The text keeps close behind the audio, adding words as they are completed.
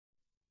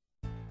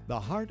The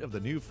heart of the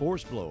new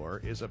force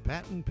blower is a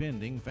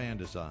patent-pending fan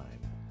design.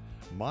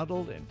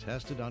 Modeled and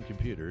tested on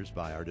computers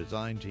by our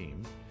design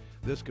team,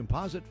 this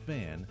composite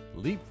fan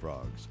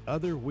leapfrogs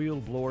other wheel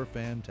blower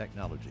fan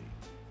technology.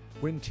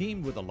 When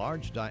teamed with a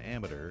large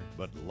diameter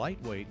but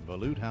lightweight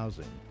volute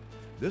housing,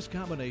 this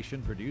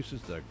combination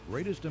produces the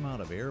greatest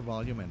amount of air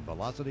volume and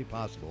velocity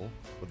possible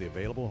with the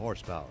available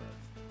horsepower,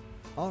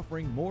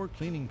 offering more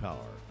cleaning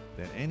power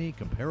than any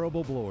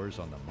comparable blowers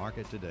on the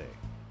market today.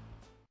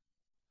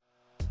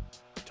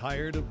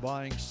 Tired of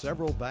buying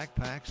several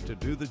backpacks to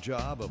do the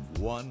job of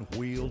one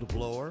wheeled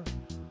blower?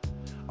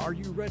 Are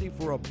you ready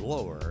for a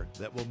blower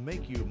that will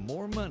make you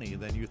more money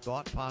than you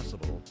thought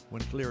possible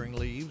when clearing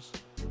leaves?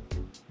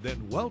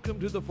 Then welcome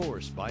to the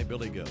Force by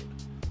Billy Goat,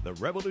 the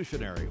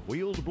revolutionary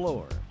wheeled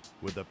blower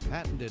with the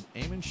patented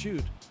aim and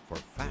shoot for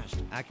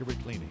fast,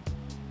 accurate cleaning.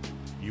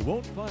 You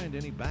won't find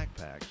any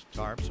backpacks,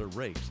 tarps, or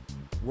rakes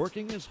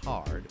working as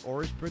hard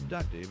or as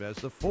productive as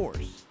the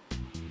Force.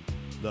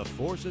 The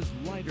Force is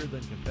lighter than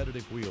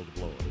competitive wheeled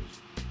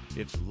blowers.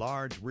 Its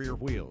large rear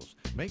wheels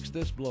makes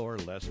this blower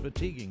less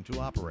fatiguing to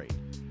operate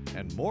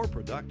and more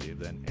productive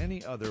than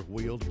any other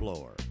wheeled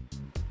blower.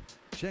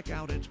 Check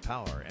out its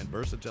power and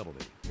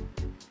versatility.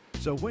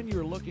 So when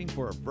you're looking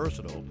for a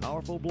versatile,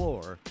 powerful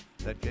blower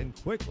that can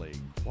quickly,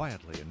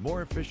 quietly, and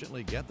more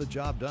efficiently get the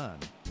job done,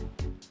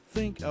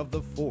 think of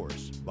the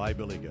Force by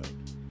Billy Goat.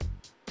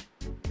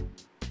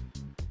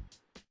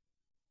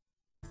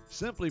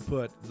 Simply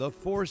put, the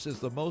Force is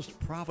the most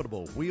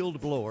profitable wheeled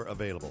blower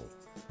available.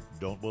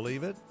 Don't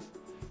believe it?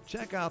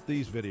 Check out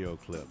these video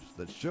clips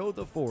that show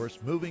the Force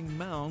moving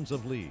mounds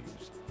of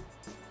leaves.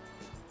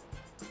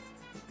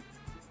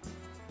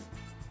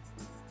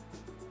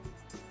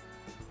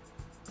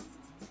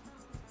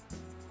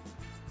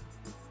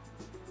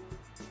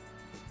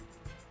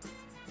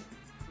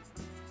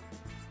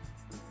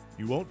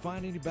 You won't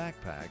find any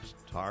backpacks,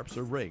 tarps,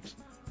 or rakes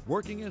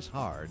working as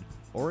hard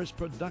or as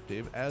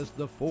productive as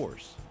the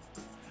Force.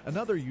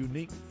 Another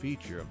unique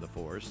feature of the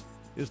Force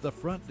is the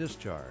front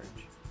discharge.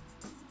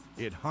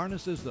 It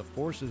harnesses the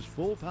Force's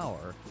full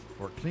power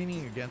for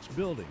cleaning against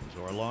buildings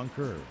or along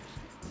curves.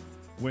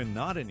 When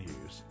not in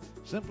use,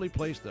 simply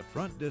place the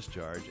front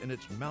discharge in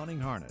its mounting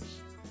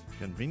harness,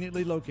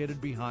 conveniently located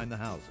behind the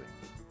housing.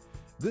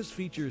 This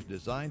feature is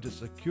designed to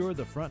secure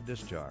the front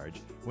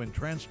discharge when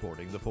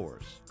transporting the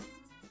Force.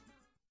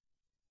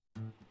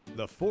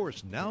 The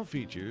Force now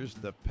features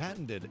the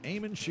patented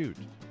aim and shoot,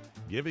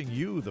 giving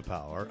you the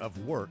power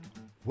of work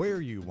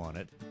where you want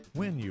it,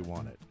 when you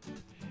want it.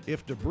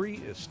 If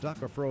debris is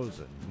stuck or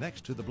frozen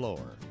next to the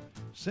blower,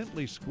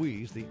 simply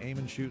squeeze the aim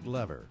and shoot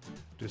lever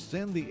to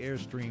send the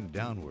airstream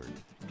downward,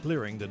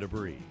 clearing the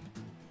debris.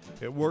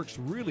 It works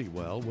really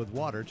well with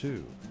water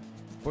too.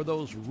 For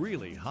those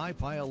really high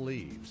pile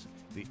leaves,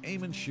 the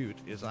aim and shoot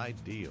is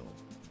ideal.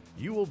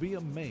 You will be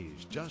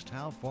amazed just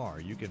how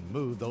far you can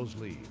move those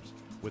leaves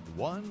with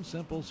one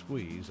simple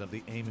squeeze of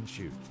the aim and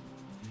shoot.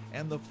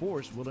 And the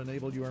Force will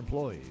enable your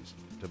employees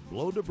to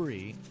blow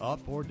debris up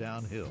or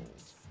down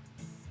hills.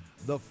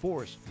 The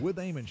Force with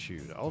aim and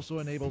shoot also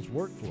enables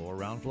workflow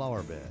around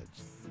flower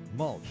beds,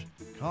 mulch,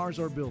 cars,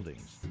 or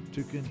buildings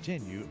to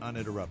continue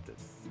uninterrupted.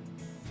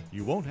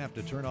 You won't have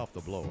to turn off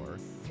the blower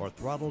or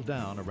throttle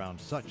down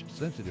around such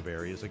sensitive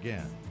areas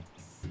again.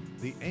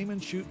 The aim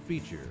and shoot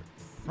feature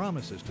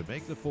promises to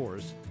make the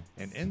Force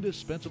an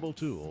indispensable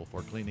tool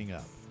for cleaning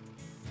up.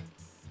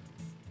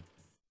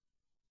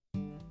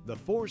 The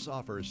Force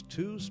offers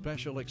two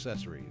special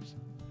accessories: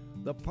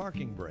 the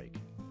parking brake,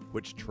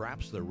 which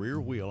traps the rear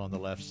wheel on the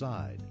left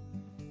side.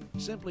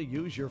 Simply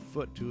use your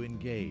foot to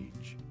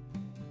engage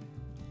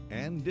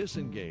and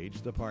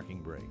disengage the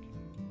parking brake.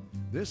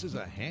 This is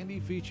a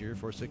handy feature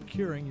for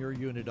securing your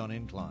unit on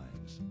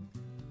inclines.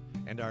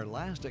 And our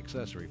last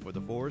accessory for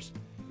the Force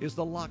is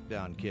the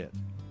lockdown kit.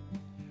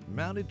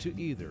 Mounted to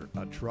either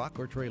a truck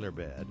or trailer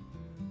bed,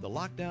 the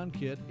lockdown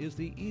kit is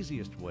the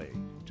easiest way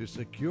to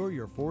secure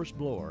your Force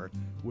blower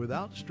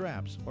without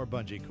straps or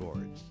bungee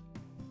cords.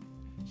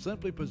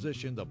 Simply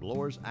position the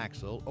blower's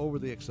axle over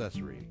the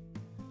accessory.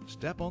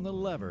 Step on the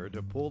lever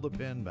to pull the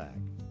pin back.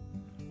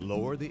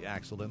 Lower the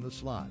axle in the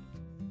slot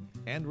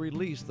and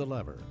release the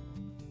lever.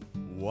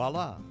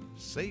 Voila!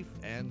 Safe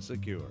and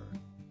secure.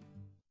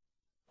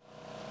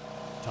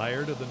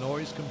 Tired of the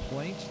noise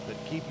complaints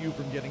that keep you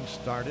from getting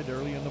started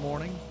early in the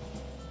morning?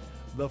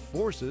 The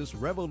Force's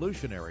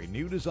revolutionary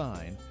new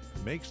design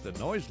makes the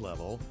noise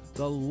level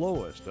the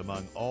lowest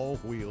among all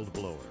wheeled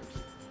blowers.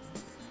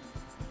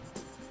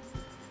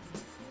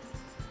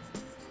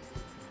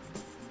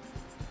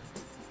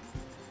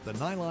 The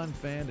nylon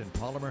fan and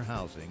polymer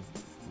housing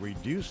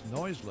reduce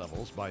noise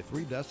levels by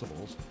 3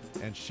 decibels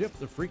and shift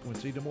the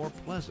frequency to more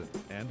pleasant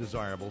and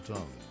desirable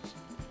tones.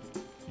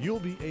 You'll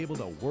be able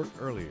to work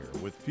earlier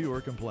with fewer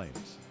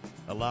complaints,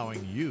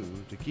 allowing you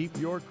to keep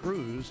your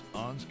crews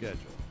on schedule.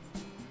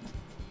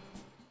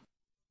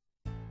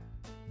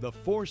 The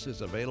Force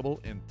is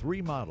available in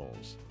 3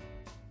 models.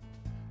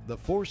 The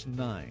Force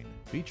 9,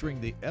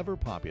 featuring the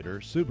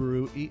ever-popular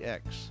Subaru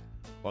EX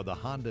or the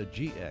Honda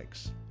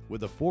GX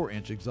with a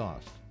 4-inch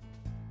exhaust.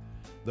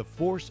 the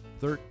Force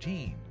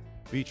 13,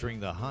 featuring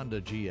the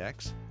Honda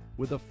GX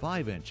with a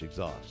 5-inch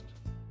exhaust.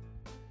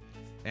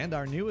 And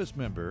our newest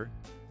member,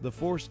 the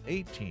Force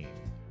 18,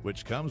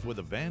 which comes with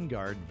a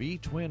Vanguard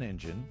V-twin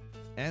engine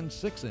and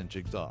 6-inch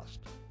exhaust.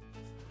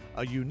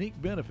 A unique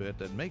benefit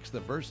that makes the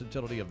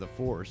versatility of the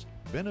Force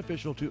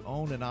beneficial to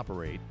own and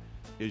operate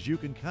is you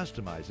can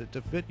customize it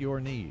to fit your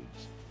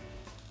needs.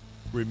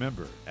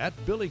 Remember, at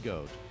Billy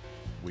Goat,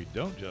 we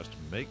don't just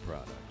make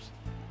products,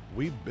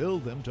 we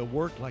build them to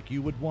work like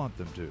you would want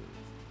them to.